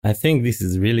I think this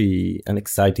is really an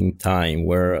exciting time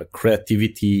where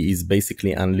creativity is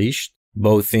basically unleashed,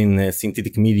 both in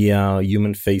synthetic media,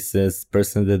 human faces,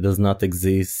 person that does not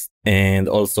exist, and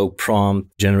also prompt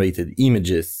generated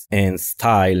images and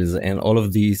styles, and all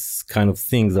of these kind of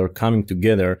things are coming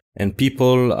together, and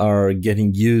people are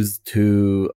getting used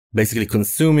to basically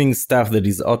consuming stuff that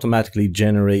is automatically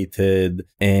generated,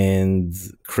 and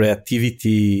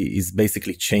creativity is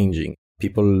basically changing.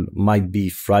 People might be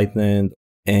frightened,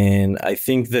 and I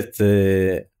think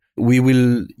that we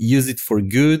will use it for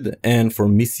good and for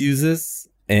misuses,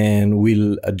 and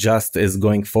we'll adjust as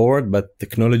going forward. But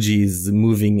technology is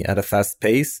moving at a fast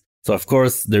pace. So of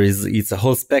course it's a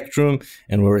whole spectrum,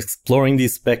 and we're exploring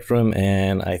this spectrum.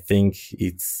 And I think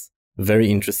it's a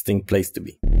very interesting place to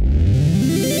be.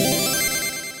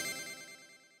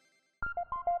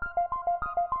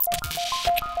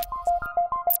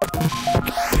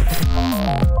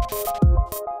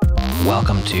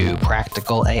 Welcome to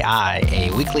Practical AI,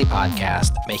 a weekly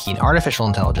podcast making artificial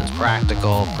intelligence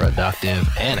practical, productive,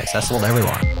 and accessible to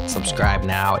everyone. Subscribe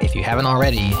now if you haven't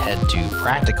already. Head to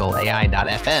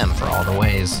practicalai.fm for all the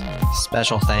ways.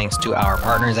 Special thanks to our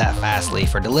partners at Fastly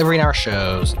for delivering our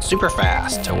shows super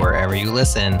fast to wherever you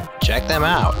listen. Check them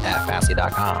out at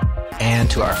fastly.com.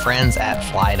 And to our friends at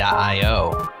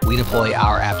fly.io. We deploy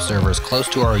our app servers close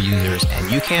to our users, and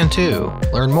you can too.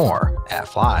 Learn more at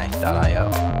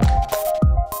fly.io.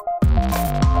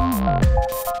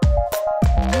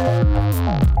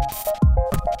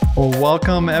 Well,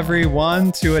 welcome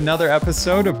everyone to another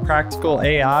episode of Practical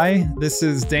AI. This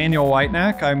is Daniel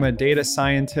Whitenack. I'm a data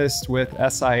scientist with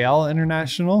SIL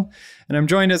International, and I'm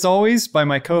joined as always by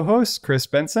my co-host, Chris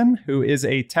Benson, who is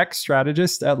a tech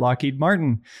strategist at Lockheed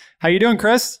Martin. How you doing,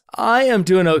 Chris? I am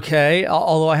doing okay,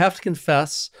 although I have to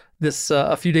confess, this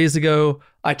a few days ago,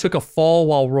 I took a fall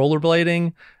while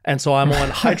rollerblading, and so I'm on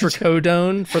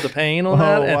hydrocodone for the pain on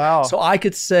that. And wow. so I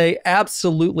could say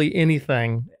absolutely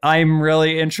anything. I'm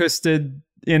really interested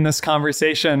in this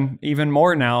conversation even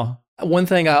more now. One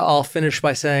thing I'll finish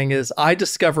by saying is I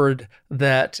discovered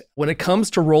that when it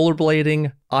comes to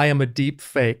rollerblading, I am a deep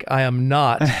fake. I am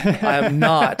not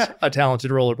a talented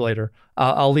rollerblader.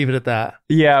 I'll leave it at that.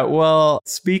 Yeah, well,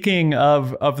 speaking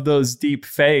of those deep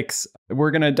fakes,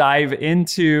 we're going to dive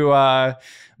into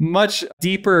much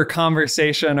deeper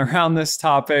conversation around this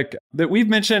topic that we've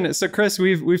mentioned. So, Chris,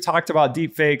 we've talked about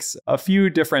deep fakes a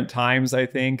few different times. I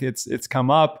think it's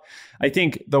come up. I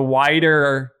think the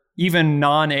wider, even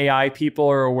non-AI people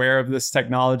are aware of this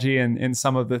technology and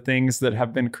some of the things that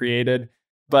have been created.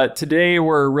 But today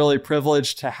we're really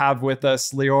privileged to have with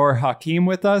us Lior Hakim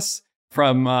with us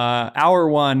from Hour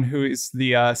One, who is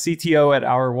the CTO at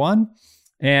Hour One.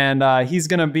 And he's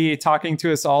going to be talking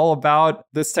to us all about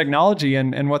this technology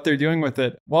and what they're doing with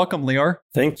it. Welcome, Lior.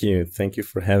 Thank you. Thank you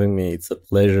for having me. It's a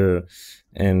pleasure.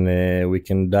 And we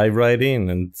can dive right in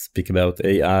and speak about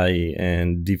AI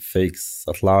and deepfakes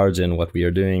at large and what we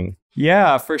are doing.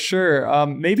 Yeah, for sure.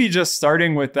 Maybe just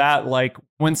starting with that, like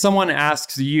when someone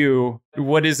asks you,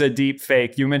 what is a deep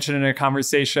fake? You mentioned in a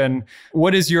conversation,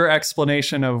 what is your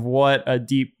explanation of what a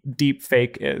deep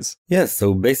fake is? Yeah,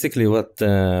 so basically what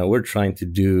we're trying to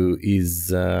do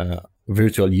is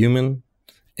virtual human,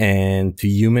 and to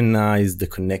humanize the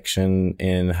connection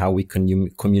and how we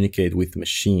communicate with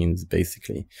machines,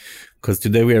 basically. Because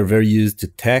today we are very used to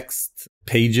text,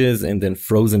 pages, and then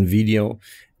frozen video.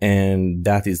 And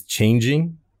that is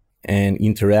changing, and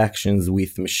interactions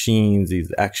with machines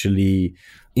is actually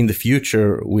in the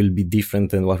future will be different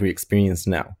than what we experience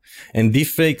now. And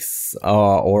deepfakes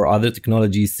or other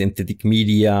technologies, synthetic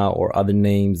media or other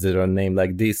names that are named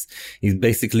like this, is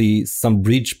basically some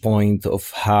bridge point of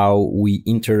how we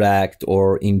interact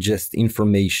or ingest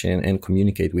information and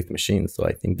communicate with machines. So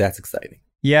I think that's exciting.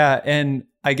 Yeah, and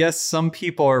I guess some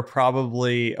people are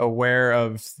probably aware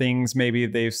of things maybe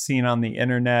they've seen on the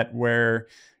internet where,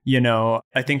 you know,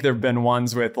 I think there have been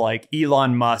ones with like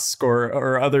Elon Musk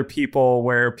or other people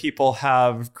where people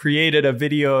have created a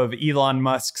video of Elon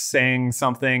Musk saying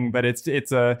something, but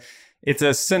it's a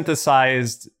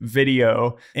synthesized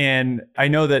video. And I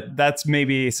know that that's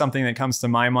maybe something that comes to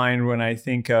my mind when I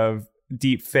think of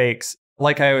deep fakes.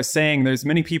 Like I was saying, there's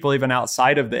many people even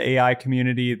outside of the AI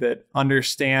community that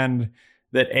understand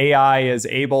that AI is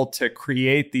able to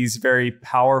create these very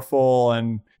powerful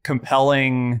and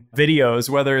compelling videos,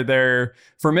 whether they're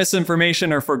for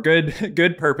misinformation or for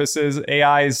good purposes.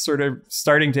 AI is sort of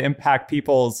starting to impact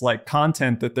people's like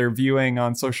content that they're viewing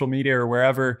on social media or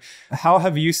wherever. How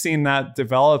have you seen that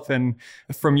develop? And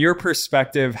from your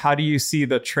perspective, how do you see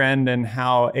the trend and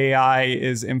how AI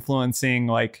is influencing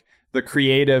like the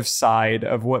creative side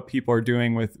of what people are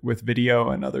doing with video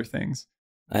and other things?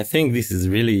 I think this is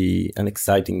really an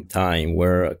exciting time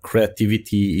where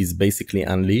creativity is basically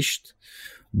unleashed,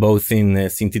 both in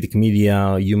synthetic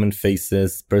media, human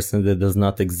faces, person that does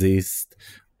not exist,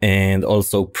 and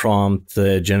also prompt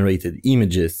generated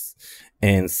images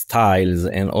and styles,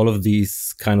 and all of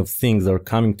these kind of things are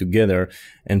coming together,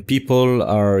 and people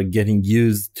are getting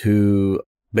used to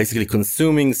basically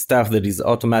consuming stuff that is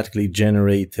automatically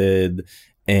generated,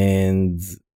 and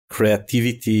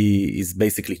creativity is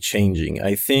basically changing.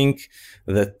 I think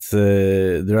that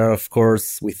there are, of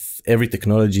course, with every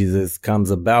technology that comes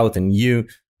about and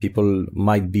people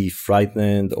might be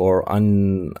frightened or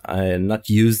not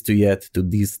used to yet to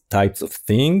these types of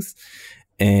things.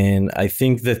 And I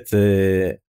think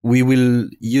that we will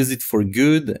use it for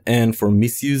good and for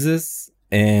misuses,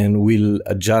 and we'll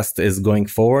adjust as going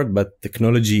forward. But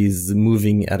technology is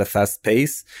moving at a fast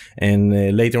pace.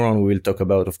 And later on, we will talk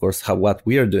about, of course, what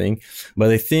we are doing. But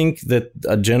I think that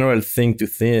a general thing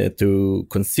to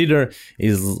consider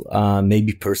is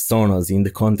maybe personas in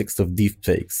the context of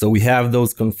deepfakes. So we have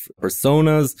those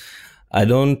personas. I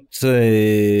don't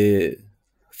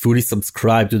fully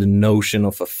subscribe to the notion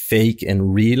of a fake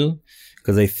and real,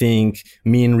 because I think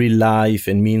me in real life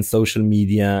and me in social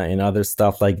media and other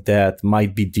stuff like that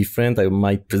might be different. I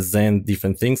might present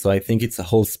different things. So I think it's a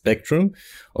whole spectrum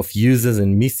of uses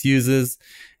and misuses.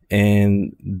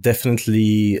 And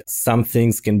definitely some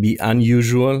things can be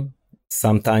unusual.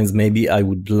 Sometimes maybe I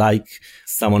would like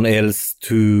someone else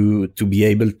to be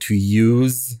able to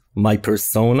use my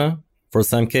persona for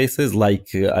some cases,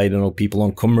 like, I don't know, people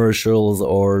on commercials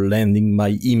or lending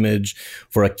my image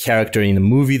for a character in a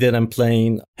movie that I'm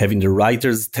playing, having the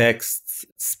writer's text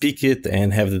speak it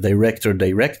and have the director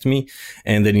direct me.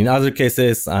 And then in other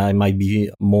cases, I might be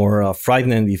more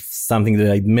frightened if something that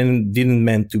I didn't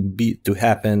meant to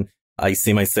happen. I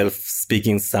see myself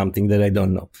speaking something that I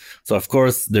don't know. So of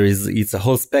course, it's a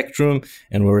whole spectrum,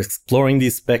 and we're exploring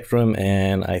this spectrum.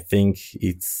 And I think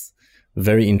it's a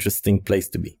very interesting place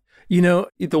to be. You know,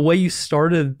 the way you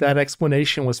started that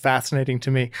explanation was fascinating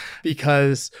to me,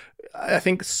 because I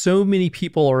think so many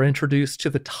people are introduced to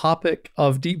the topic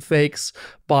of deepfakes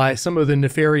by some of the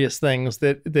nefarious things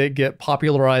that get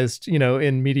popularized, you know,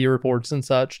 in media reports and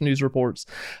such, news reports.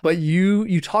 But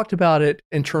you talked about it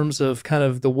in terms of kind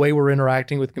of the way we're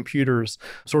interacting with computers,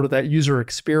 sort of that user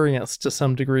experience to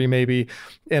some degree, maybe.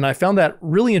 And I found that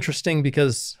really interesting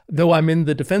because though I'm in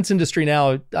the defense industry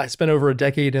now, I spent over a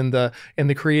decade in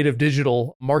the creative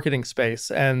digital marketing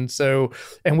space. And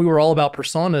we were all about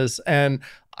personas. And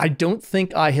I don't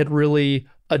think I had really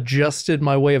adjusted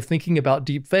my way of thinking about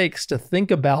deepfakes to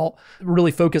think about really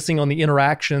focusing on the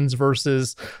interactions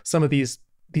versus some of these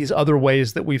other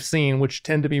ways that we've seen, which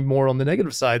tend to be more on the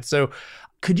negative side. So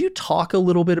could you talk a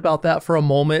little bit about that for a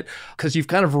moment? Because you've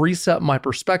kind of reset my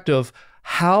perspective.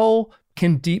 How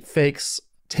can deepfakes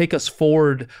take us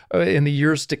forward in the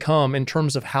years to come in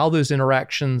terms of how those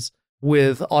interactions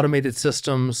with automated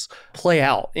systems play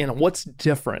out, and what's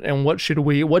different, and what should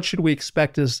we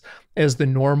expect as the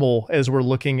normal as we're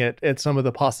looking at some of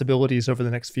the possibilities over the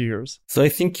next few years? So I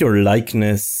think your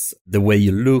likeness, the way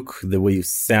you look, the way you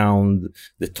sound,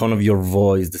 the tone of your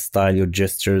voice, the style, your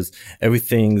gestures,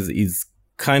 everything is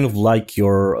kind of like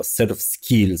your set of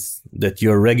skills that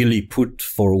you're regularly put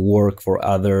for work for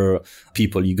other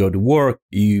people. You go to work,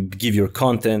 you give your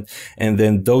content, and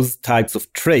then those types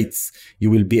of traits, you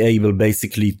will be able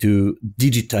basically to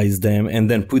digitize them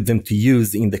and then put them to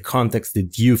use in the context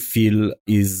that you feel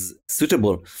is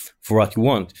suitable for what you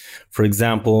want. For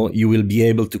example, you will be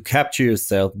able to capture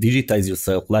yourself, digitize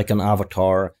yourself like an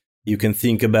avatar. You can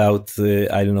think about,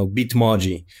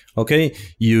 Bitmoji. Okay.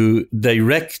 You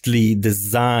directly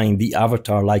design the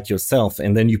avatar like yourself,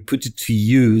 and then you put it to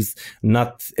use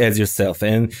not as yourself.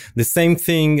 And the same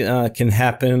thing can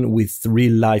happen with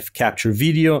real life capture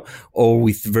video or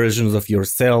with versions of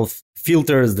yourself,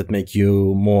 filters that make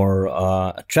you more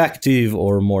attractive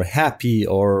or more happy,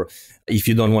 or if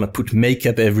you don't want to put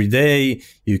makeup every day,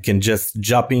 you can just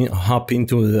hop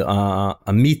into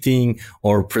a meeting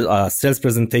or a sales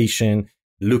presentation,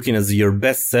 looking as your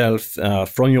best self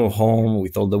from your home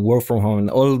with all the work from home and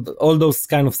all those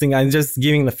kind of things. I'm just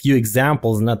giving a few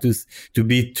examples, not to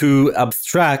be too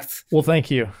abstract. Well, thank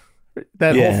you.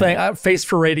 That whole thing, face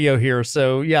for radio here.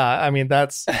 So yeah, I mean,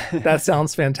 that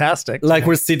sounds fantastic. Like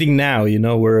we're sitting now,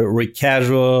 we're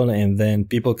casual, and then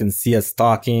people can see us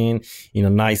talking in a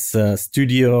nice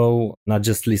studio, not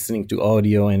just listening to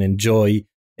audio, and enjoy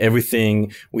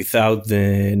everything without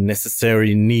the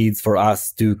necessary needs for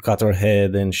us to cut our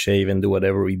head and shave and do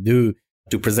whatever we do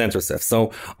to present ourselves.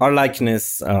 So our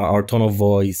likeness, our tone of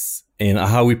voice, and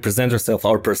how we present ourselves,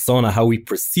 our persona, how we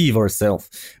perceive ourselves,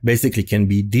 basically can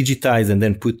be digitized and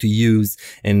then put to use.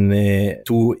 And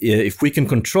if we can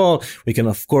control, we can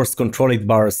of course control it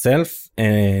by ourselves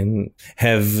and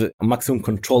have maximum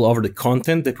control over the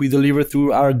content that we deliver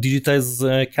through our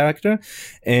digitized character.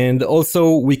 And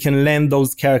also we can lend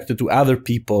those characters to other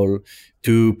people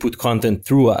to put content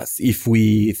through us if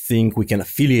we think we can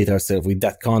affiliate ourselves with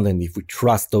that content, if we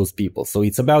trust those people. So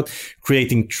it's about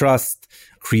creating trust,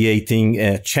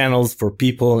 creating channels for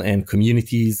people and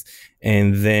communities,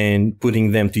 and then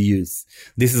putting them to use.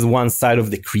 This is one side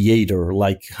of the creator.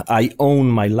 Like, I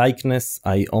own my likeness,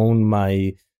 I own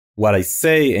what I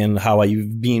say and how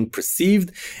I've been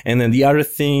perceived. And then the other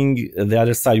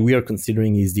side we are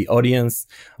considering is the audience.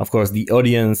 Of course, the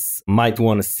audience might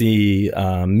want to see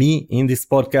me in this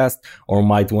podcast, or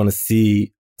might want to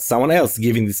see someone else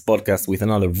giving this podcast with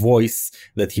another voice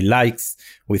that he likes,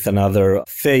 with another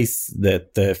face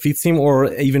that fits him,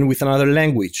 or even with another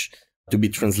language to be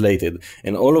translated.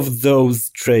 And all of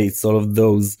those traits, all of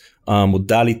those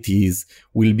modalities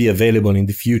will be available in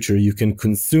the future. You can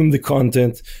consume the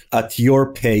content at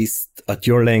your pace, at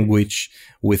your language,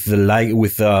 with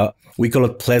we call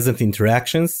it pleasant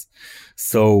interactions.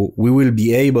 So we will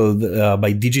be able,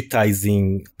 by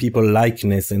digitizing people's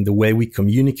likeness and the way we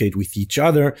communicate with each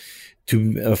other,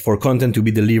 for content to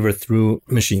be delivered through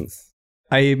machines.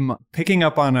 I'm picking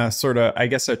up on a sort of, I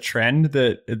guess, a trend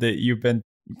that you've been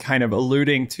kind of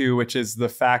alluding to, which is the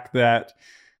fact that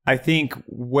I think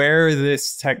where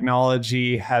this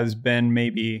technology has been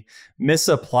maybe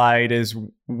misapplied is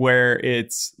where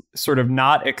it's sort of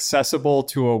not accessible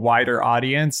to a wider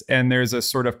audience, and there's a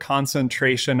sort of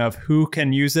concentration of who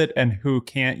can use it and who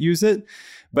can't use it.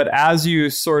 But as you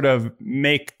sort of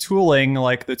make tooling,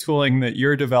 like the tooling that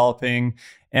you're developing,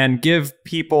 and give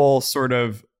people sort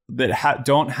of that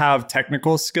don't have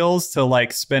technical skills to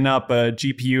like spin up a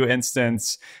GPU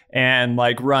instance and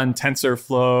like run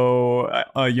TensorFlow,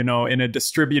 in a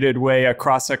distributed way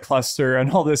across a cluster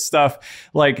and all this stuff.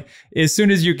 Like, as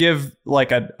soon as you give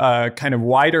like a kind of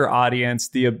wider audience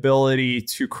the ability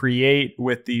to create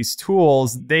with these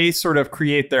tools, they sort of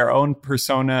create their own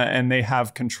persona and they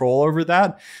have control over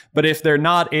that. But if they're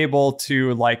not able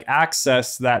to like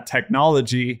access that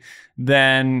technology,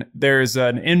 then there's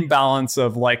an imbalance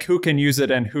of like who can use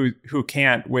it and who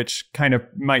can't, which kind of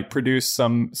might produce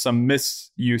some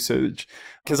misusage.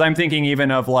 Because I'm thinking even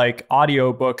of like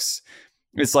audiobooks.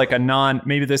 It's like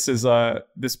maybe this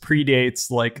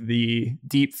predates like the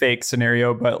deep fake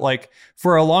scenario, but like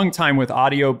for a long time with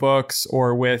audiobooks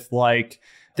or with like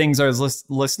things I was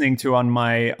listening to on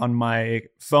my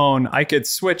phone, I could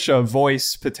switch a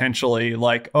voice potentially,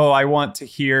 like, oh, I want to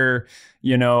hear,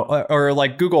 or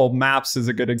like Google Maps is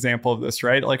a good example of this,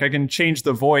 right? Like I can change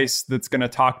the voice that's going to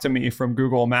talk to me from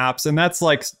Google Maps, and that's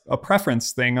like a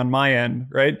preference thing on my end,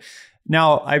 right?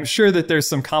 Now, I'm sure that there's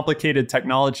some complicated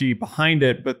technology behind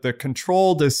it, but the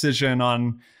control decision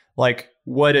on like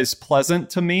what is pleasant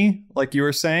to me, like you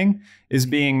were saying, is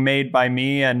being made by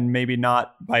me and maybe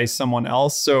not by someone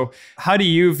else. So how do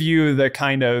you view the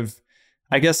kind of,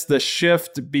 I guess, the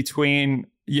shift between,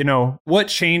 what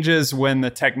changes when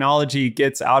the technology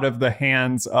gets out of the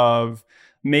hands of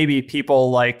maybe people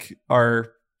like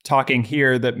are talking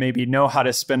here that maybe know how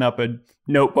to spin up a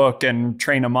notebook and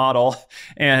train a model,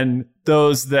 and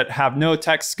those that have no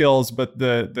tech skills, but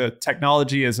the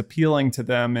technology is appealing to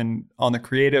them and on the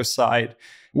creative side?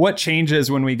 What changes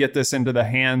when we get this into the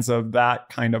hands of that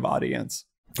kind of audience?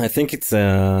 I think it's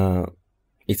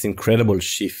incredible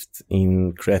shift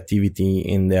in creativity,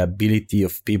 in the ability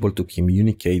of people to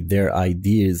communicate their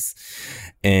ideas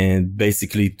and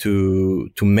basically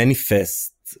to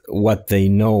manifest what they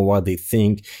know, what they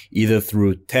think, either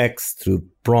through text, through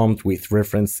prompt, with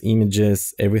reference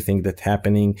images, everything that's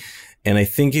happening. And I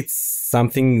think it's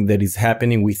something that is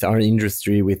happening with our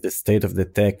industry, with the state of the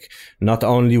tech, not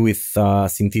only with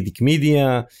synthetic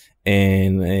media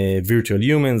and virtual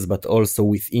humans, but also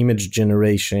with image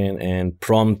generation and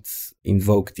prompt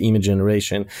invoked image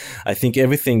generation. I think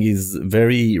everything is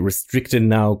very restricted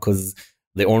now because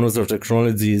the owners of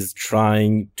technology is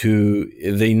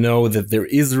they know that there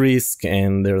is risk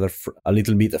and they're a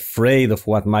little bit afraid of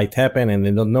what might happen and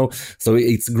they don't know. So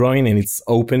it's growing and it's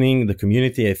opening the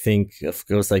community. I think, of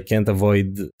course, I can't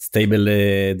avoid stable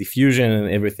diffusion and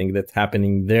everything that's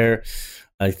happening there.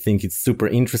 I think it's super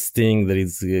interesting that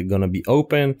it's going to be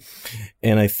open.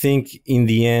 And I think in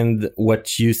the end,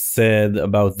 what you said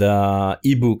about the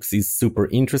ebooks is super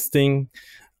interesting,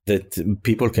 that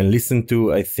people can listen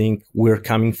to. I think we're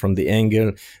coming from the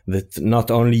angle that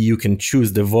not only you can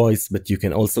choose the voice, but you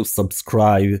can also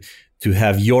subscribe to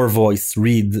have your voice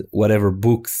read whatever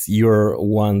books you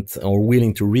want or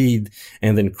willing to read.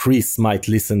 And then Chris might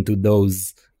listen to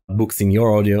those books in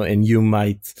your audio, and you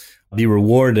might be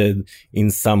rewarded in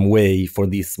some way for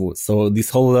this. So this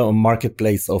whole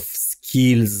marketplace of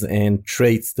skills and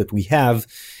traits that we have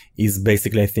is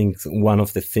basically, I think, one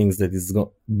of the things that is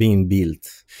being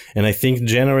built. And I think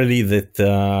generally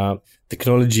that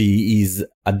technology is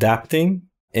adapting,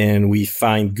 and we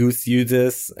find good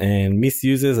uses and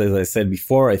misuses. As I said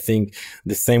before, I think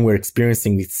the same we're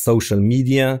experiencing with social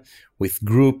media, with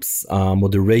groups,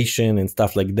 moderation and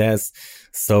stuff like this.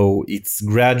 So it's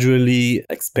gradually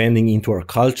expanding into our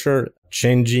culture,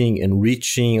 changing,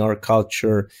 enriching our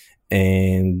culture.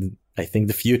 And I think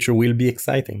the future will be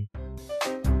exciting.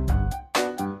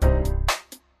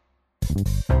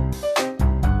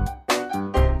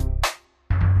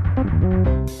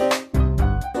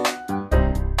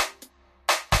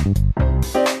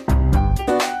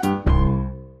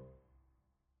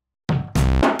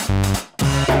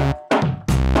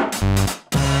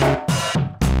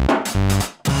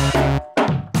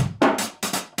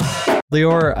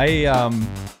 Lior,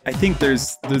 I think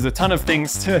there's a ton of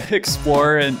things to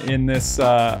explore in this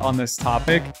on this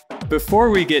topic. Before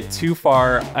we get too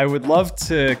far, I would love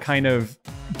to kind of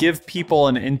give people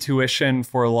an intuition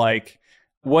for like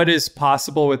what is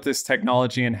possible with this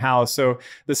technology and how. So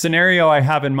the scenario I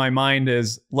have in my mind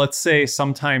is, let's say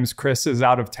sometimes Chris is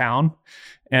out of town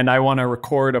and I want to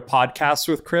record a podcast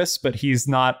with Chris, but he's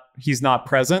not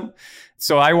present.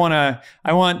 So I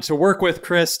want to work with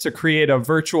Chris to create a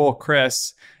virtual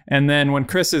Chris. And then when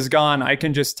Chris is gone, I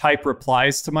can just type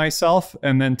replies to myself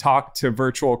and then talk to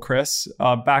virtual Chris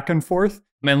back and forth.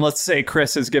 And let's say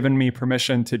Chris has given me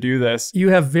permission to do this. You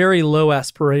have very low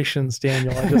aspirations,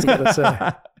 Daniel, I just gotta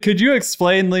say. Could you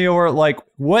explain, Lior, like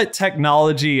what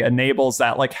technology enables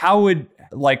that? Like how would,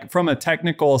 like from a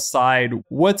technical side,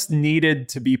 what's needed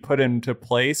to be put into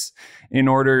place in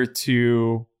order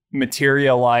to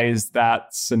materialize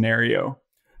that scenario?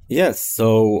 Yes,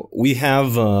 so we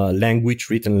have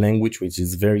written language, which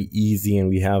is very easy, and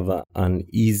we have an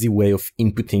easy way of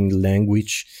inputting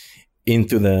language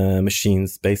into the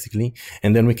machines, basically.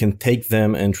 And then we can take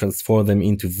them and transform them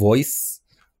into voice.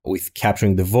 With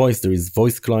capturing the voice, there is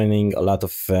voice cloning. A lot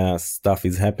of stuff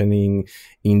is happening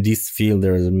in this field.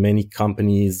 There are many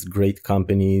companies, great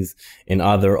companies, and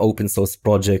other open source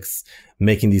projects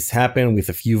making this happen. With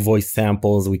a few voice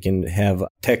samples, we can have a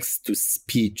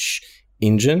text-to-speech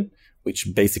engine, which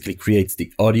basically creates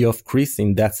the audio of Chris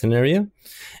in that scenario.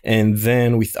 And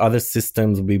then with other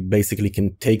systems, we basically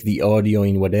can take the audio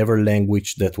in whatever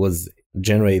language that was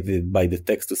generated by the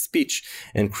text-to-speech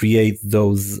and create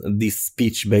this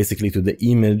speech basically to the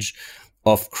image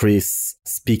of Chris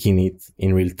speaking it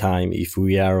in real time if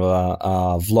we are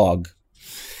a vlog.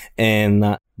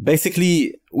 And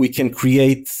basically we can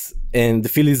create, and the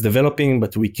field is developing,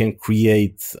 but we can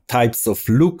create types of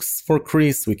looks for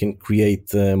Chris. We can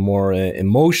create more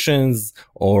emotions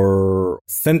or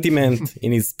sentiment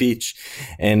in his speech.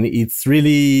 And it's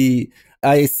really,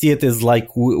 I see it as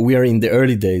like we are in the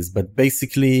early days, but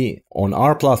basically on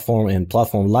our platform and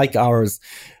platform like ours,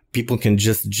 people can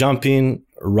just jump in,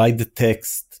 write the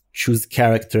text, choose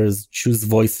characters, choose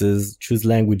voices, choose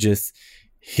languages,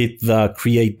 hit the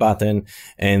create button.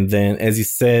 And then, as you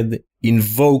said,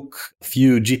 invoke a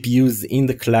few GPUs in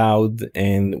the cloud.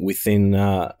 And within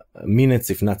minutes,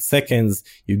 if not seconds,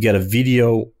 you get a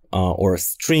video or a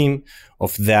stream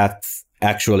of that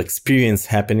actual experience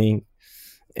happening.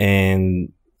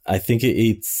 And I think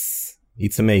it's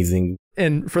amazing.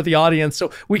 And for the audience,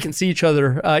 so we can see each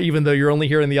other, even though you're only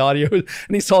hearing the audio, and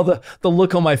he saw the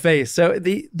look on my face. So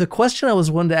the question I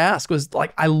was wanting to ask was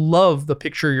like, I love the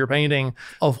picture you're painting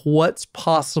of what's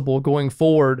possible going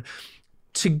forward.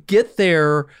 To get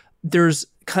there, there's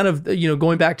kind of,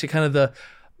 going back to kind of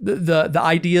the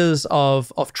ideas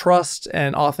of trust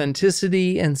and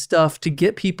authenticity and stuff to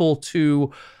get people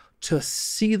to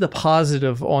see the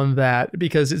positive on that,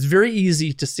 because it's very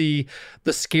easy to see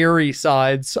the scary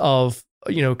sides of,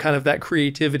 kind of that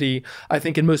creativity, I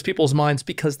think, in most people's minds,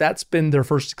 because that's been their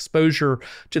first exposure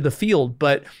to the field.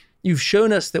 But you've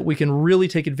shown us that we can really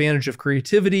take advantage of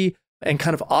creativity and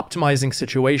kind of optimizing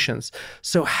situations.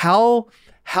 So how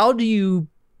do you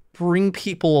bring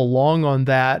people along on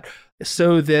that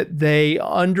so that they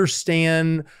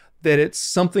understand that it's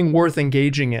something worth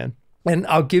engaging in? And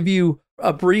I'll give you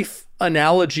a brief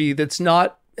analogy that's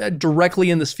not directly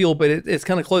in this field, but it's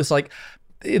kind of close. Like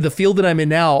the field that I'm in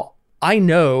now, I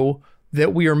know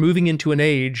that we are moving into an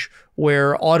age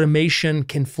where automation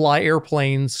can fly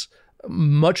airplanes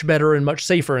much better and much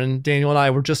safer, and Daniel and I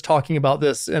were just talking about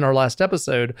this in our last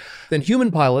episode, than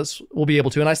human pilots will be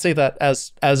able to. And I say that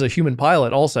as a human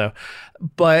pilot also.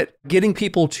 But getting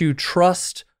people to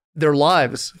trust their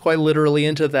lives quite literally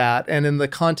into that, and in the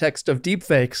context of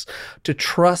deepfakes, to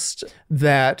trust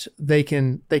that they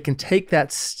can take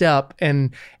that step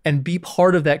and be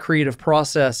part of that creative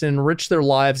process, enrich their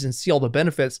lives, and see all the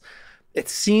benefits. It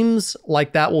seems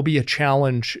like that will be a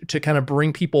challenge to kind of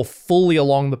bring people fully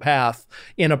along the path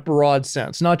in a broad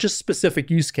sense, not just specific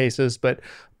use cases, but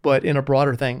in a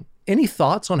broader thing. Any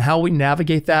thoughts on how we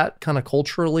navigate that kind of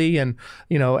culturally and,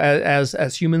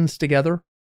 as humans together?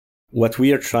 What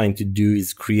we are trying to do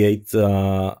is create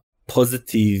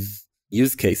positive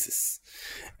use cases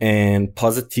and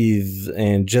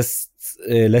just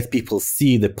let people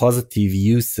see the positive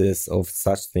uses of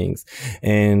such things.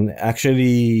 And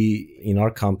actually, in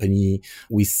our company,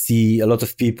 we see a lot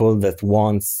of people that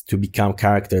wants to become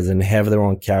characters and have their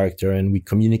own character. And we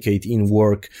communicate in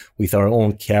work with our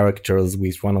own characters,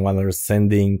 with one another,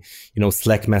 sending,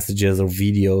 Slack messages or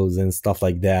videos and stuff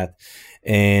like that,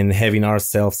 and having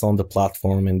ourselves on the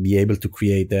platform and be able to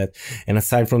create that. And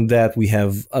aside from that, we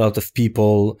have a lot of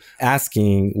people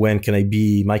asking, when can I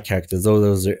be my characters?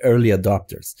 Those are early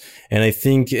adopters. And I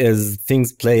think as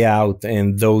things play out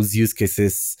and those use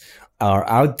cases are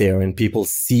out there and people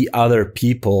see other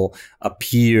people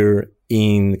appear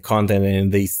in content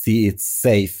and they see it's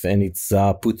safe and it's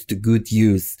put to good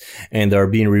use and are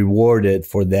being rewarded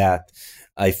for that,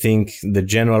 I think the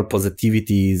general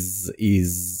positivity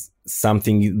is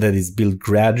something that is built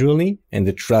gradually, and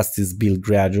the trust is built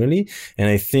gradually. And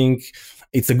I think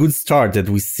it's a good start that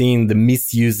we've seen the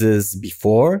misuses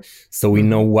before, so we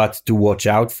know what to watch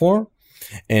out for.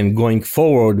 And going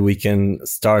forward, we can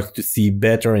start to see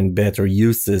better and better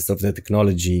uses of the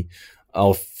technology.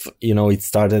 It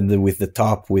started with the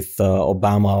top with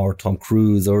Obama or Tom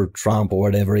Cruise or Trump or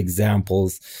whatever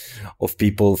examples of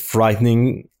people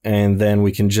frightening. And then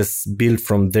we can just build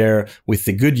from there with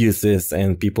the good uses,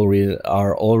 and people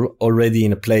are already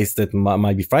in a place that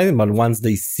might be frightened. But once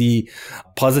they see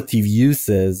positive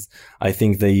uses, I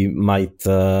think they might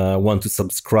want to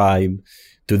subscribe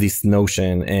to this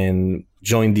notion and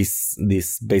join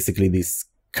this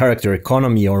character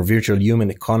economy or virtual human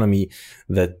economy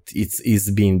that is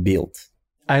being built.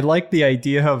 I like the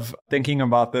idea of thinking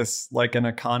about this like an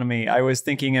economy. I was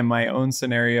thinking in my own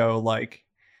scenario, like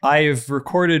I've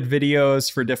recorded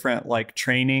videos for different like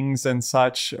trainings and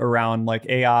such around like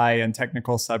AI and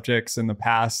technical subjects in the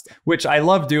past, which I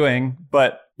love doing,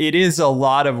 but it is a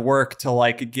lot of work to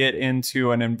like get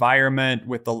into an environment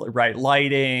with the right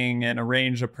lighting and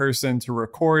arrange a person to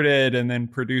record it and then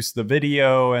produce the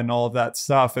video and all of that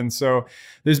stuff. And so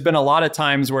there's been a lot of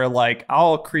times where like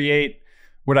I'll create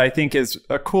what I think is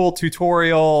a cool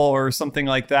tutorial or something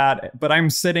like that, but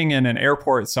I'm sitting in an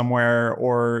airport somewhere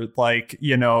or like,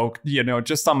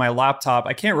 just on my laptop.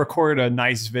 I can't record a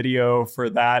nice video for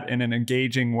that in an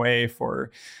engaging way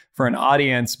for an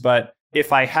audience. But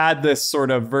if I had this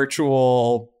sort of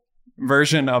virtual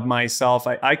version of myself,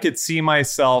 I could see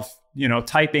myself,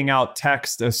 typing out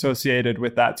text associated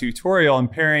with that tutorial and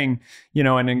pairing,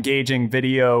 an engaging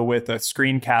video with a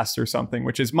screencast or something,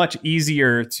 which is much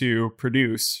easier to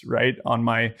produce, right, on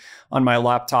my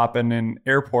laptop and in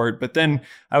airport. But then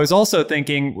I was also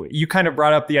thinking, you kind of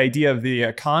brought up the idea of the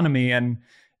economy, and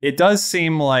it does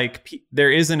seem like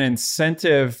there is an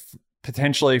incentive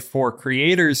potentially for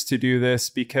creators to do this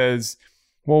because,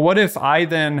 well, what if I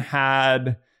then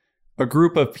had a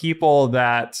group of people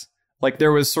that like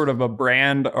there was sort of a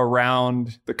brand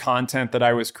around the content that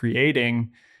I was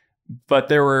creating, but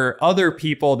there were other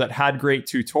people that had great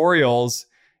tutorials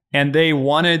and they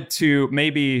wanted to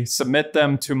maybe submit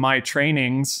them to my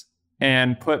trainings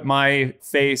and put my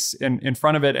face in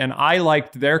front of it. And I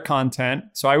liked their content,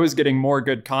 so I was getting more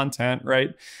good content,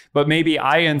 right? But maybe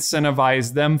I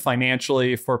incentivized them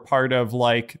financially for part of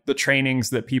like the trainings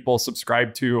that people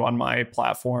subscribe to on my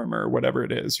platform or whatever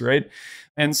it is, right?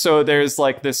 And so there's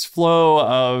like this flow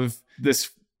of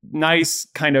this nice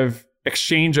kind of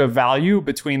exchange of value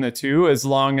between the two, as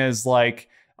long as like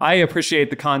I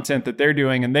appreciate the content that they're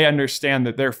doing and they understand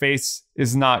that their face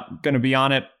is not going to be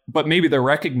on it, but maybe they're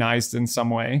recognized in some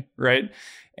way, right?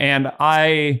 And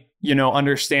I,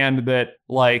 understand that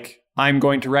like I'm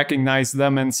going to recognize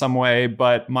them in some way,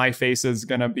 but my face is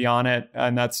going to be on it,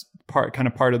 and that's part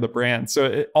of the brand.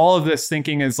 So all of this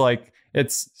thinking is like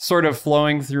it's sort of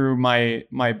flowing through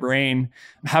my brain.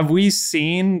 Have we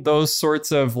seen those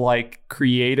sorts of like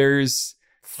creators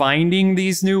finding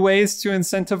these new ways to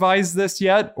incentivize this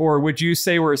yet? Or would you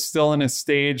say we're still in a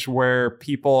stage where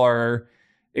people are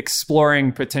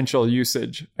exploring potential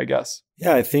usage, I guess?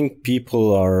 Yeah, I think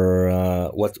people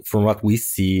are, from what we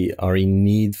see, are in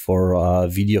need for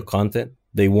video content.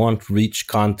 They want rich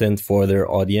content for their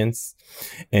audience.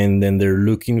 And then they're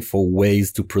looking for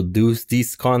ways to produce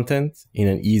this content in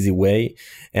an easy way.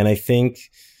 And I think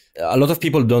a lot of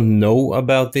people don't know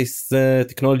about this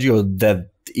technology, or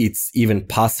that it's even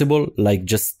possible, like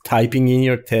just typing in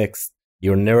your text,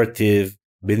 your narrative,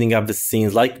 building up the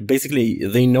scenes. Like basically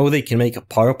they know they can make a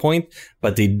PowerPoint,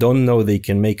 but they don't know they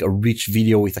can make a rich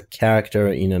video with a character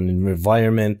in an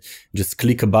environment. Just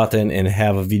click a button and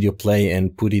have a video play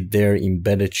and put it there,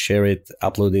 embed it, share it,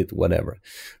 upload it, whatever.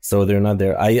 So they're not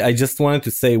there. I just wanted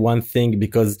to say one thing,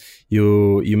 because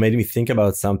you made me think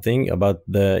about something about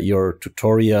your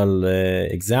tutorial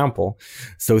example.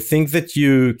 So think that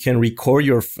you can record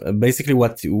basically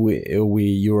what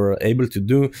you're able to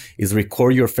do is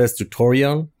record your first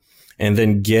tutorial and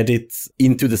then get it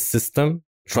into the system,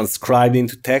 transcribed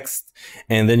into text,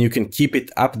 and then you can keep it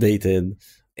updated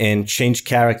and change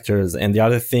characters. And the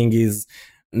other thing is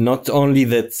not only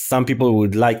that some people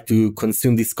would like to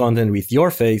consume this content with your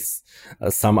face,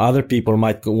 some other people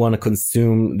might want to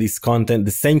consume this content,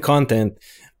 the same content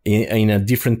in a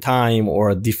different time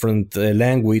or a different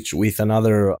language with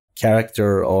another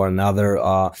character or another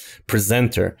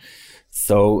presenter.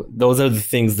 So those are the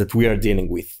things that we are dealing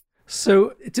with. So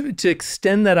to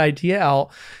extend that idea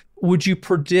out, would you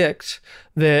predict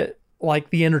that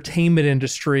like the entertainment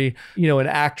industry, and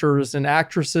actors and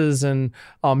actresses and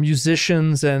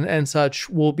musicians and such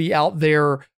will be out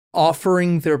there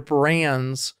offering their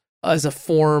brands as a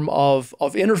form of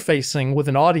interfacing with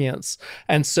an audience?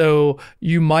 And so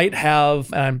you might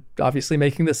have, and I'm obviously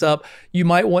making this up, you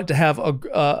might want to have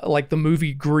like the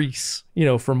movie Grease,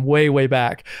 from way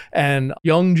back, and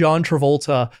young John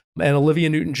Travolta and Olivia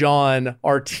Newton-John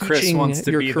are teaching. Chris wants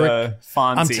to be the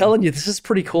Fonzie. I'm telling you, this is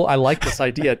pretty cool. I like this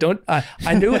idea.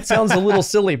 I know it sounds a little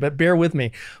silly, but bear with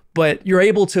me. But you're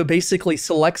able to basically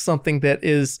select something that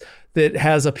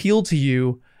has appeal to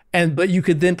you, but you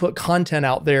could then put content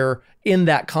out there in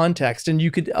that context, and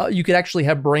you could actually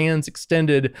have brands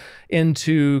extended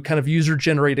into kind of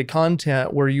user-generated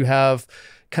content where you have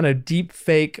kind of deep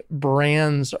fake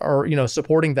brands or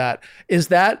supporting that. Is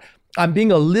that, I'm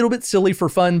being a little bit silly for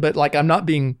fun, but like I'm not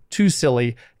being too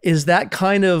silly. Is that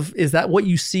what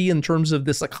you see in terms of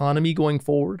this economy going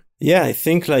forward? Yeah, I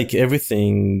think like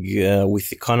everything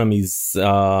with economies,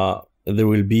 there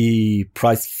will be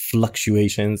price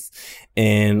fluctuations.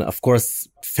 And of course,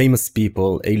 famous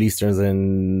people, A-listers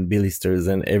and B-listers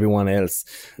and everyone else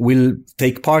will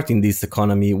take part in this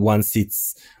economy once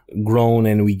it's grown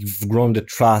and we've grown the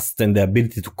trust and the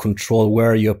ability to control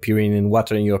where you're appearing and what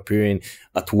are you appearing,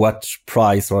 at what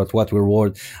price or at what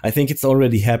reward. I think it's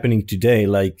already happening today,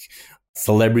 like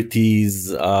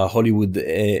celebrities, Hollywood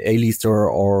A-lister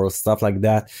or stuff like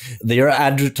that. They are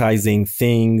advertising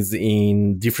things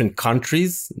in different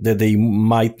countries that they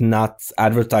might not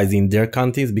advertise in their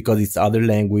countries because it's other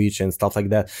language and stuff like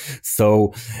that.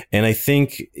 So, and I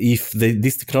think if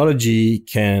this technology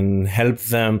can help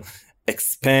them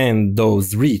expand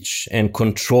those reach and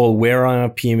control where I'm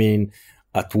appearing,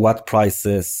 at what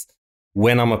prices,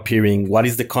 when I'm appearing, what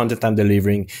is the content I'm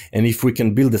delivering. And if we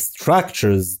can build the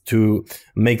structures to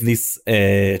make these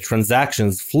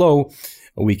transactions flow,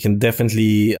 we can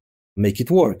definitely make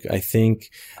it work. I think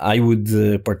I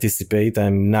would participate.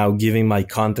 I'm now giving my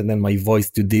content and my voice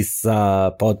to this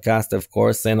podcast, of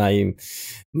course, and I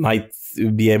might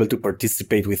be able to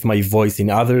participate with my voice in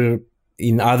other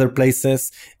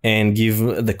places and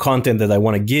give the content that I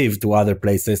want to give to other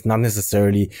places, not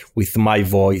necessarily with my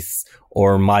voice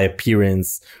or my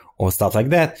appearance or stuff like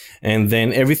that. And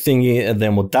then everything, the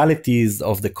modalities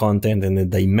of the content and the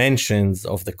dimensions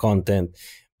of the content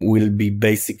will be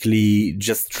basically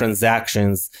just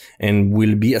transactions and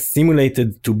will be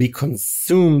assimilated to be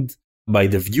consumed by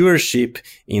the viewership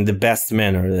in the best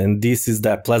manner. And this is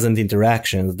the pleasant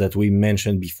interactions that we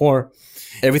mentioned before.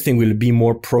 Everything will be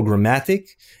more programmatic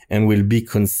and will be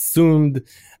consumed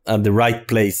at the right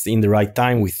place in the right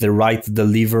time with the right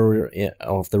delivery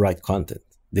of the right content.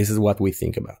 This is what we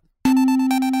think about.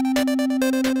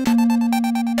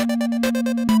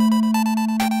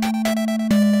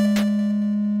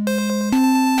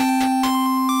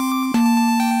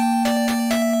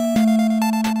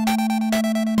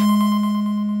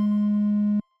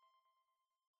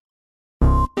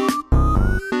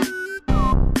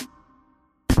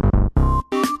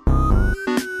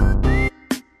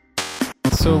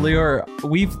 So Lior,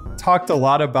 we've talked a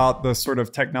lot about the sort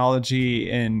of technology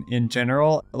in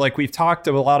general. Like we've talked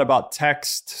a lot about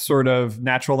text, sort of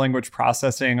natural language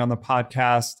processing on the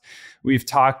podcast. We've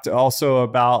talked also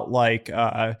about like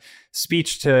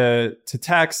speech to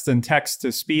text and text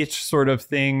to speech sort of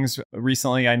things.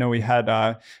 Recently, I know we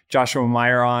had Joshua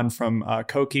Meyer on from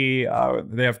Koki.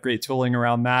 They have great tooling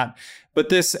around that. But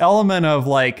this element of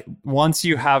like, once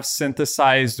you have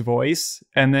synthesized voice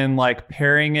and then like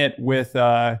pairing it with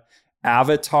a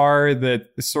avatar that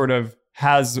sort of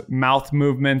has mouth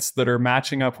movements that are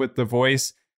matching up with the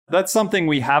voice, that's something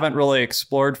we haven't really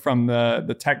explored from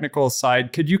the technical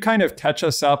side. Could you kind of catch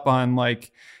us up on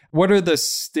like, what are the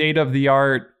state of the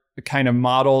art kind of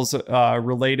models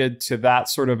related to that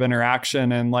sort of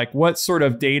interaction? And like, what sort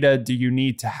of data do you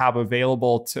need to have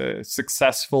available to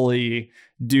successfully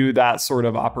do that sort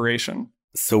of operation?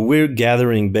 So we're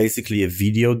gathering basically a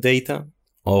video data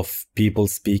of people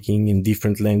speaking in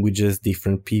different languages,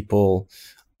 different people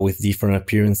with different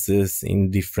appearances in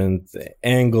different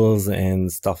angles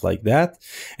and stuff like that.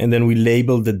 And then we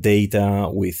label the data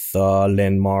with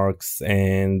landmarks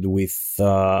and with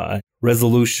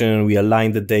resolution. We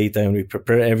align the data and we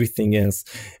prepare everything else.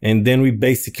 And then we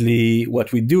basically,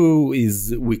 what we do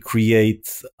is we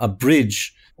create a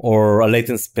bridge or a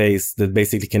latent space that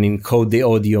basically can encode the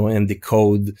audio and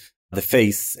decode the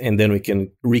face. And then we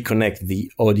can reconnect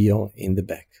the audio in the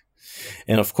back.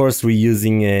 And of course, we're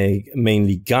using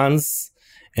mainly GANs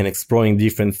and exploring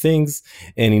different things.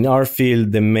 And in our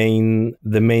field, the main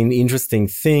interesting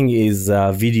thing is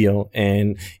video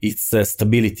and its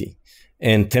stability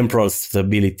and temporal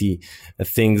stability,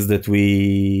 things that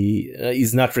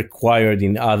is not required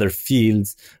in other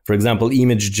fields. For example,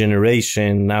 image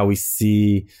generation. Now we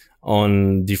see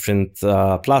on different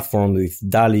platforms with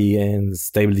DALL-E and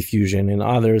Stable Diffusion and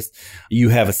others, you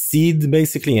have a seed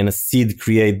basically, and a seed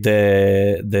create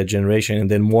the generation,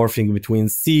 and then morphing between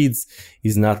seeds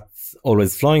is not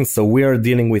always flowing. So we are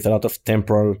dealing with a lot of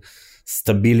temporal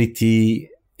stability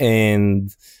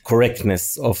and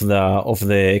correctness of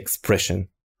the expression.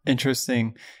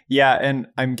 Interesting. Yeah, and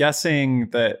I'm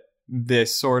guessing that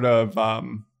this sort of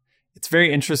it's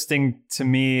very interesting to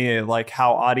me, like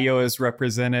how audio is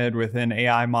represented within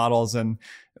AI models, and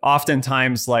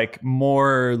oftentimes like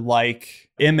more like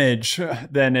image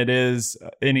than it is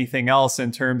anything else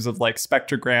in terms of like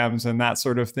spectrograms and that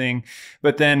sort of thing.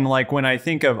 But then like when I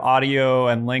think of audio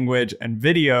and language and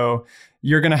video,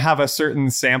 you're going to have a certain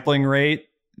sampling rate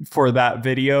for that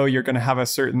video. You're going to have a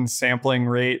certain sampling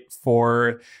rate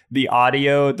for the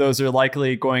audio. Those are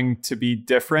likely going to be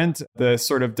different. The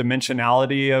sort of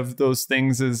dimensionality of those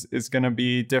things is going to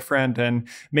be different, and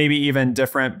maybe even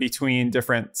different between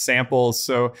different samples.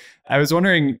 So I was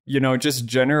wondering, just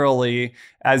generally,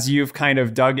 as you've kind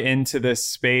of dug into this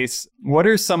space, what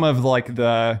are some of like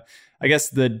the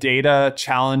data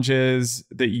challenges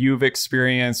that you've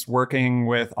experienced working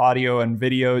with audio and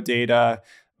video data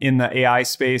in the AI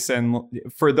space? And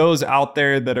for those out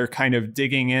there that are kind of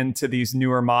digging into these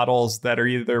newer models that are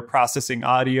either processing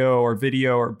audio or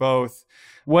video or both,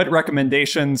 what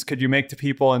recommendations could you make to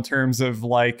people in terms of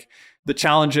like the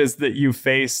challenges that you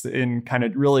faced in kind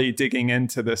of really digging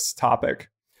into this topic?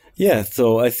 Yeah,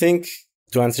 so I think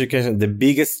to answer your question, the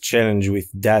biggest challenge with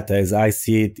data as I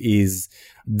see it is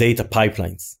data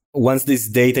pipelines. Once this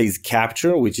data is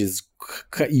captured, which is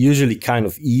usually kind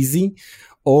of easy,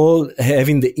 all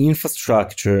having the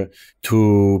infrastructure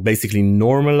to basically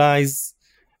normalize,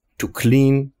 to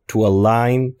clean, to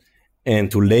align,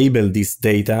 and to label this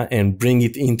data and bring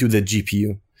it into the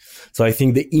GPU. So I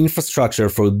think the infrastructure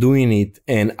for doing it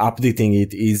and updating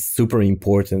it is super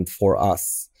important for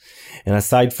us. And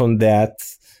aside from that,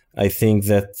 I think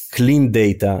that clean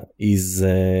data is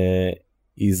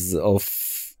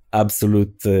of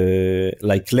absolute,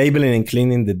 like labeling and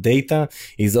cleaning the data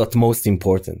is utmost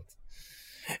important.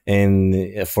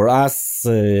 And for us,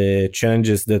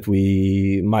 challenges that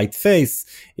we might face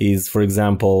is, for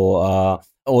example,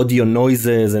 audio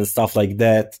noises and stuff like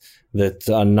that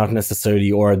are not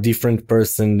necessarily, or a different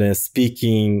person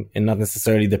speaking and not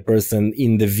necessarily the person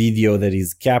in the video that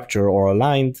is captured or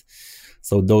aligned.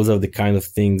 So those are the kind of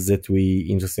things that we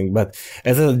interesting. But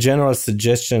as a general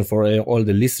suggestion for all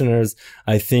the listeners,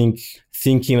 I think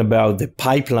thinking about the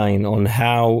pipeline on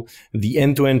how the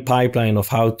end-to-end pipeline of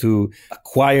how to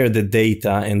acquire the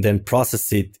data and then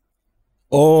process it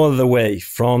all the way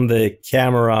from the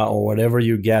camera or whatever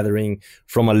you're gathering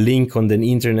from a link on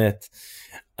the internet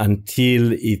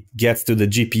until it gets to the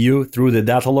GPU through the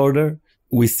data loader.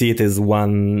 We see it as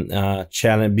one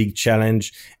big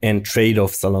challenge and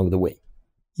trade-offs along the way.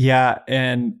 Yeah.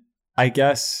 And I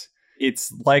guess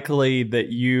it's likely that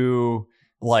you,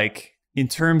 like, in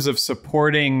terms of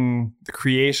supporting the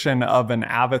creation of an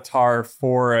avatar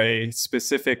for a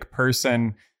specific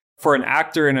person, for an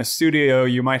actor in a studio,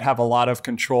 you might have a lot of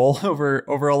control over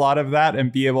a lot of that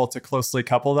and be able to closely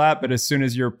couple that. But as soon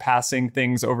as you're passing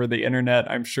things over the internet,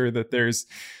 I'm sure that there's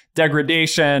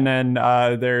degradation and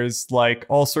there's like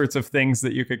all sorts of things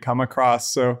that you could come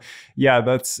across. So yeah,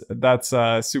 that's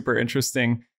super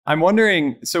interesting. I'm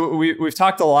wondering, so we've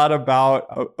talked a lot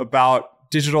about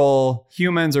digital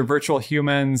humans or virtual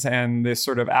humans and this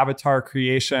sort of avatar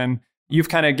creation. You've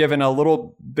kind of given a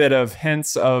little bit of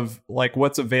hints of like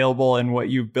what's available and what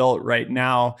you've built right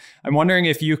now. I'm wondering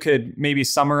if you could maybe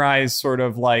summarize sort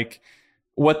of like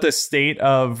what the state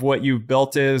of what you've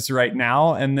built is right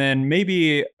now, and then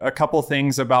maybe a couple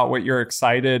things about what you're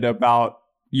excited about,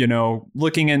 you know,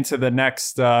 looking into the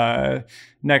next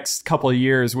couple of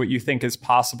years, what you think is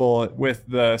possible with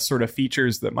the sort of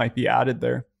features that might be added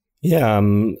there. Yeah.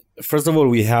 First of all,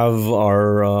 we have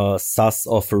our SaaS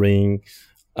offering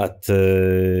at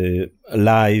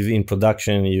live in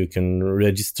production. You can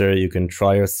register, you can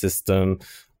try our system.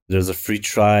 There's a free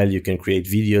trial. You can create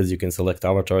videos, you can select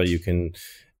avatar, you can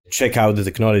check out the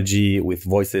technology with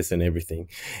voices and everything.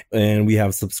 And we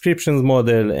have subscriptions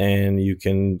model, and you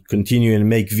can continue and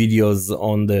make videos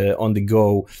on the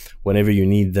go whenever you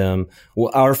need them.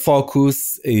 Well, our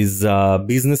focus is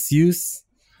business use.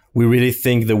 We really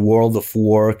think the world of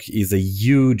work is a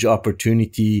huge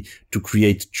opportunity to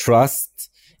create trust.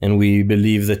 And we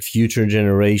believe that future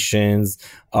generations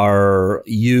are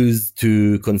used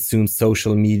to consume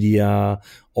social media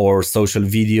or social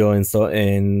video and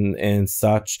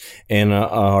such, and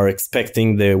are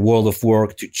expecting the world of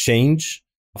work to change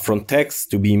from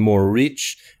text to be more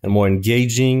rich and more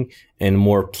engaging and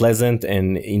more pleasant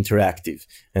and interactive.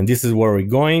 And this is where we're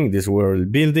going. This is where we're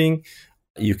building.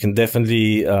 You can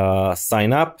definitely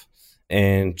sign up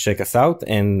and check us out.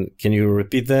 And can you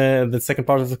repeat the second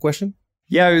part of the question?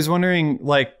 Yeah, I was wondering,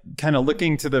 like, kind of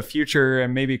looking to the future,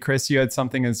 and maybe Chris, you had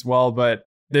something as well, but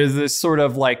there's this sort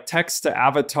of like text to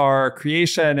avatar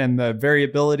creation and the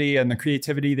variability and the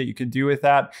creativity that you can do with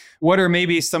that. What are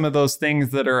maybe some of those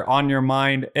things that are on your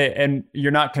mind? And you're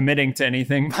not committing to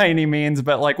anything by any means,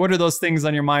 but like, what are those things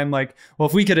on your mind? Like, well,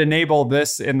 if we could enable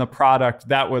this in the product,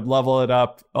 that would level it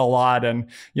up a lot. And,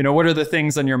 you know, what are the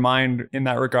things on your mind in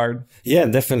that regard? Yeah,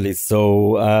 definitely.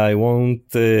 So I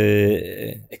won't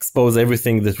expose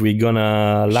everything that we're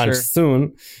gonna launch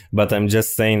soon, but I'm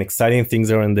just saying exciting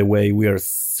things are on the way. We are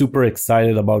super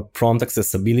excited about prompt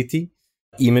accessibility,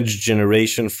 image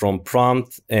generation from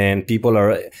prompt, and people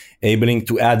are able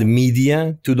to add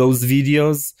media to those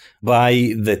videos by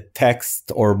the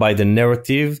text or by the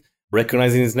narrative,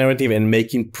 recognizing this narrative and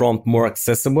making prompt more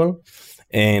accessible.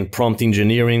 And prompt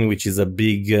engineering, which is a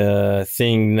big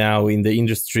thing now in the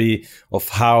industry of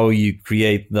how you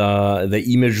create the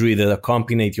imagery that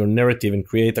accompanies your narrative and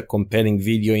create a compelling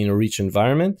video in a rich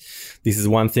environment. This is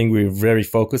one thing we're very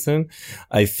focused on.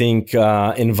 I think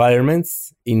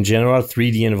environments in general,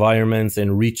 3D environments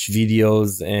and rich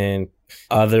videos and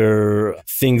other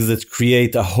things that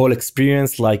create a whole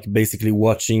experience, like basically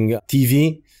watching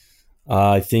TV.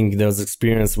 I think those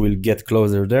experience will get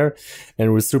closer there.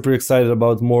 And we're super excited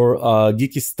about more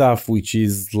geeky stuff, which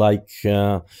is like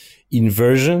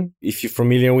inversion. If you're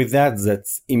familiar with that,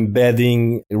 that's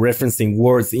embedding, referencing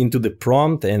words into the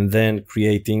prompt and then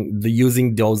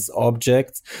using those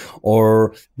objects,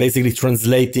 or basically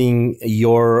translating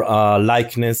your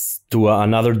likeness to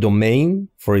another domain.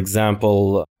 For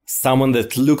example, someone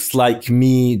that looks like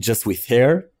me just with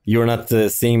hair. You're not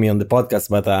seeing me on the podcast,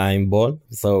 but I'm bald.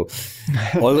 So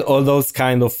all those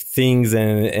kind of things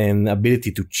and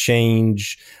ability to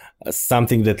change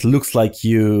something that looks like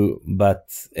you, but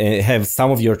have some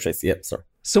of your traits. Yep, sorry.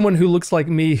 Someone who looks like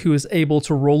me who is able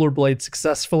to rollerblade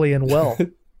successfully and well.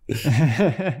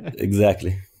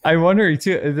 Exactly. I'm wondering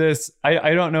too,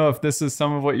 I don't know if this is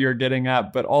some of what you're getting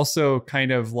at, but also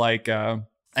kind of like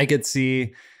I could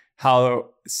see how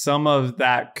some of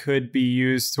that could be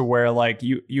used to where like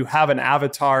you have an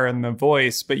avatar in the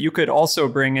voice, but you could also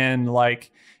bring in,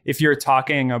 like, if you're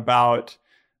talking about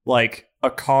like a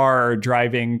car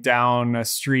driving down a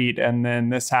street and then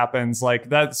this happens, like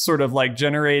that's sort of like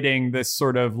generating this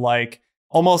sort of like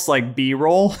almost like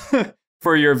B-roll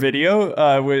for your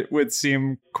video would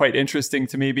seem quite interesting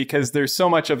to me, because there's so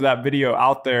much of that video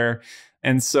out there.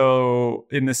 And so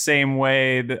in the same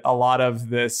way that a lot of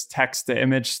this text to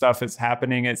image stuff is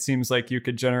happening, it seems like you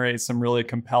could generate some really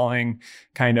compelling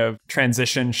kind of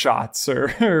transition shots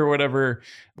or whatever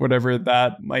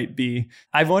that might be.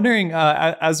 I'm wondering,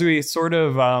 as we sort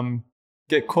of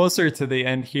get closer to the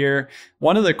end here,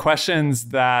 one of the questions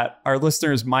that our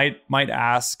listeners might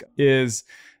ask is,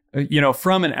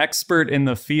 from an expert in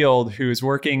the field who's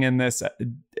working in this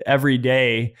every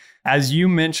day, as you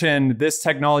mentioned, this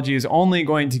technology is only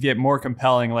going to get more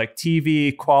compelling, like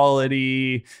TV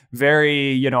quality,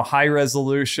 very, high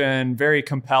resolution, very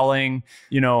compelling,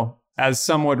 as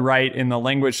some would write in the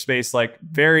language space, like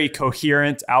very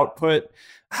coherent output.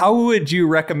 How would you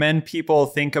recommend people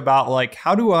think about, like,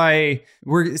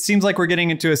 it seems like we're getting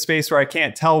into a space where I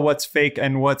can't tell what's fake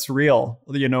and what's real.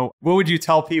 What would you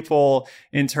tell people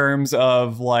in terms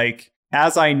of, like,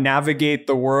 as I navigate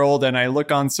the world and I look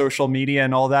on social media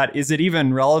and all that, is it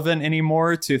even relevant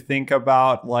anymore to think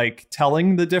about, like,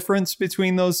 telling the difference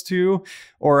between those two?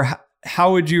 Or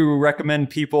how would you recommend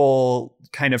people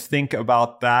kind of think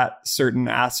about that certain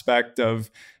aspect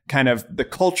of kind of the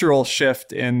cultural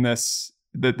shift in this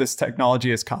that this technology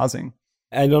is causing?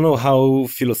 I don't know how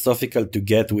philosophical to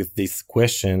get with this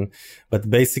question, but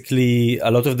basically a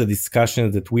lot of the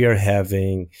discussions that we are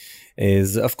having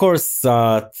is, of course,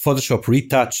 Photoshop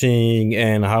retouching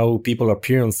and how people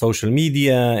appear on social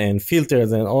media and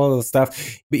filters and all the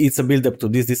stuff. It's a build up to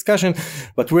this discussion,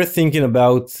 but we're thinking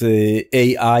about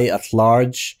AI at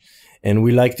large. And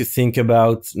we like to think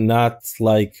about not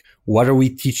like, what are we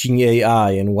teaching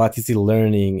AI and what is it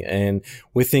learning? And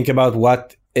we think about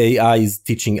what AI is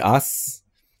teaching us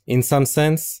in some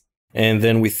sense. And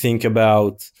then we think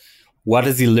about what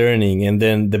is it learning? And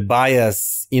then the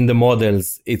bias in the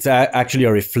models, it's actually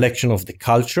a reflection of the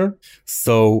culture.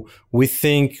 So we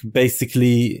think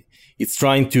basically it's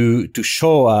trying to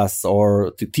show us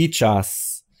or to teach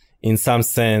us in some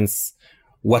sense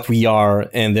what we are,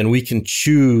 and then we can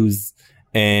choose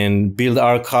and build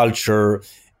our culture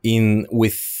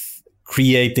with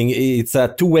creating. It's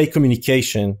a two-way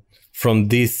communication from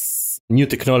these new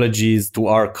technologies to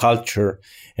our culture.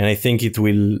 And I think it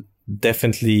will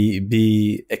definitely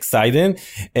be exciting.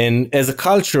 And as a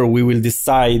culture, we will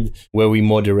decide where we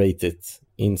moderate it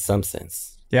in some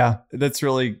sense. Yeah, that's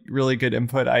really, really good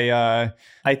input. I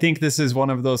think this is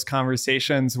one of those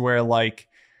conversations where, like,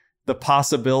 the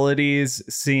possibilities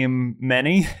seem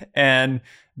many, and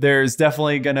there's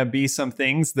definitely going to be some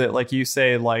things that, like you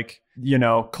say, like,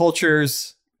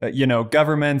 cultures,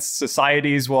 governments,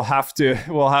 societies will have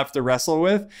to wrestle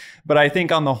with. But I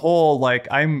think on the whole, like,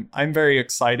 I'm very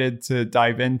excited to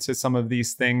dive into some of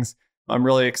these things. I'm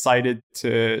really excited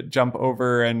to jump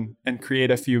over and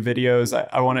create a few videos.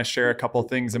 I want to share a couple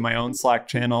things in my own Slack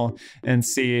channel and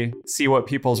see what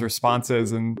people's response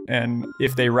is, and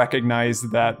if they recognize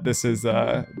that this is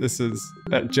a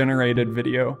generated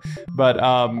video. But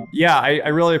I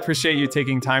really appreciate you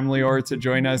taking time, Lior, to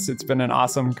join us. It's been an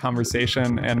awesome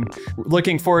conversation, and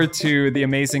looking forward to the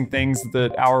amazing things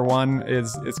that Hour One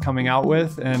is coming out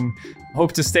with, and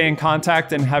hope to stay in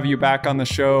contact and have you back on the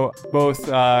show, both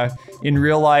in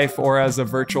real life or as a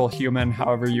virtual human,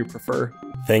 however you prefer.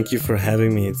 Thank you for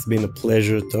having me. It's been a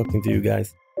pleasure talking to you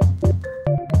guys.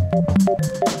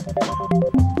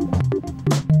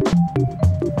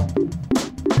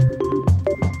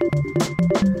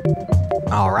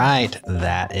 All right,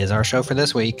 that is our show for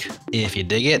this week. If you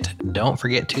dig it, don't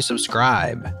forget to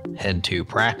subscribe. Head to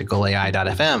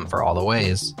practicalai.fm for all the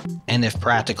ways. And if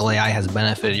Practical AI has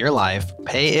benefited your life,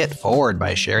 pay it forward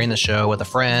by sharing the show with a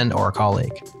friend or a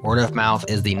colleague. Word of mouth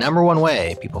is the #1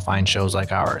 way people find shows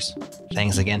like ours.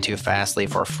 Thanks again to Fastly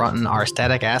for fronting our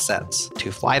static assets,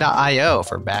 to Fly.io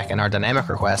for backing our dynamic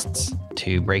requests,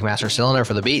 to Breakmaster Cylinder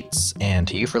for the beats, and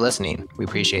to you for listening. We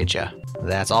appreciate you.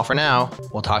 That's all for now.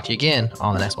 We'll talk to you again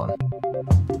on the next one.